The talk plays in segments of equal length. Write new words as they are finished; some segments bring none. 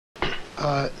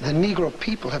the Negro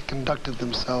people have conducted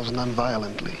themselves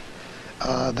nonviolently.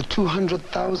 The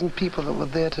 200,000 people that were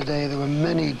there today, there were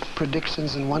many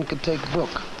predictions, and one could take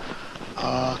book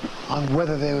on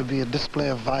whether there would be a display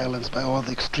of violence by all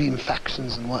the extreme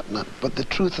factions and whatnot. But the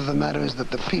truth of the matter is that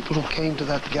the people who came to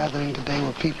that gathering today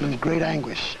were people in great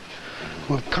anguish,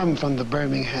 who have come from the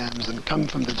Birminghams and come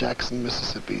from the Jackson,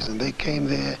 Mississippis, and they came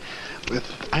there with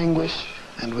anguish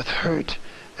and with hurt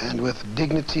and with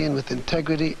dignity and with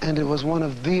integrity, and it was one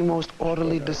of the most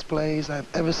orderly displays I've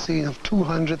ever seen of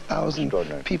 200,000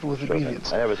 people with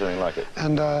grievance. I never seen anything like it.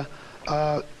 And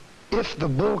if the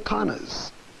Bull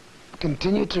Connors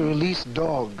continue to release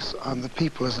dogs on the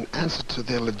people as an answer to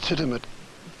their legitimate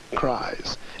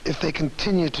cries, if they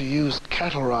continue to use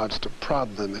cattle rods to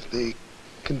prod them, if they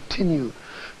continue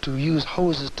to use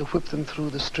hoses to whip them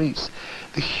through the streets,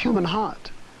 the human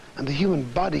heart and the human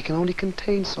body can only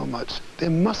contain so much. There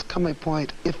must come a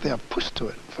point, if they are pushed to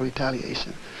it, for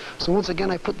retaliation. So once again,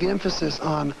 I put the emphasis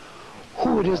on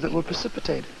who it is that will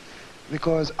precipitate it,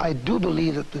 because I do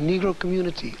believe that the Negro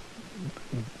community,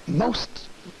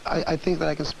 I think that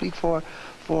I can speak for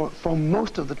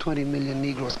most of the 20 million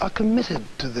Negroes, are committed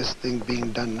to this thing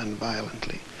being done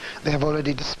nonviolently. They have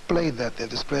already displayed that. They've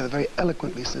displayed it very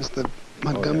eloquently since the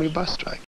Montgomery bus strike.